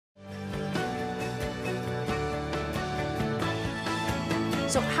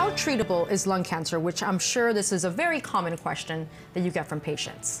So how treatable is lung cancer, which I'm sure this is a very common question that you get from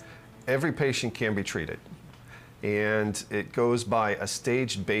patients? Every patient can be treated, and it goes by a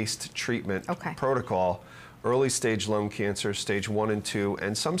stage-based treatment protocol. Early stage lung cancer, stage 1 and 2,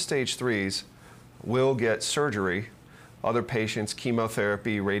 and some stage 3s will get surgery. Other patients,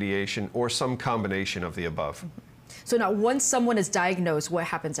 chemotherapy, radiation, or some combination of the above. So now, once someone is diagnosed, what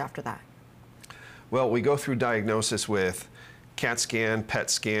happens after that? Well, we go through diagnosis with CAT scan, PET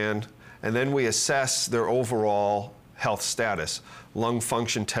scan, and then we assess their overall health status. Lung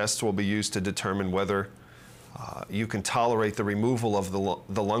function tests will be used to determine whether you can tolerate the removal of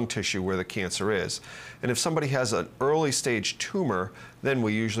the lung tissue where the cancer is. And if somebody has an early stage tumor, then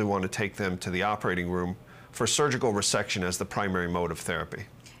we usually want to take them to the operating room for surgical resection as the primary mode of therapy.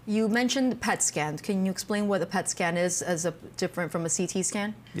 You mentioned PET scan. Can you explain what a PET scan is different from a CT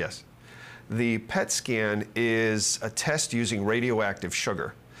scan? Yes. The PET scan is a test using radioactive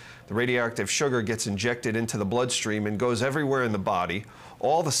sugar. The radioactive sugar gets injected into the bloodstream and goes everywhere in the body.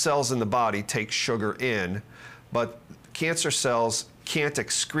 All the cells in the body take sugar in, but cancer cells can't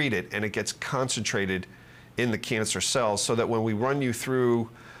excrete it, and it gets concentrated in the cancer cells, so that when we run you through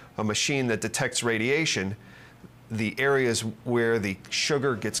a machine that detects radiation, the areas where the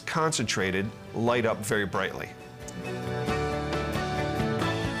sugar gets concentrated light up very brightly.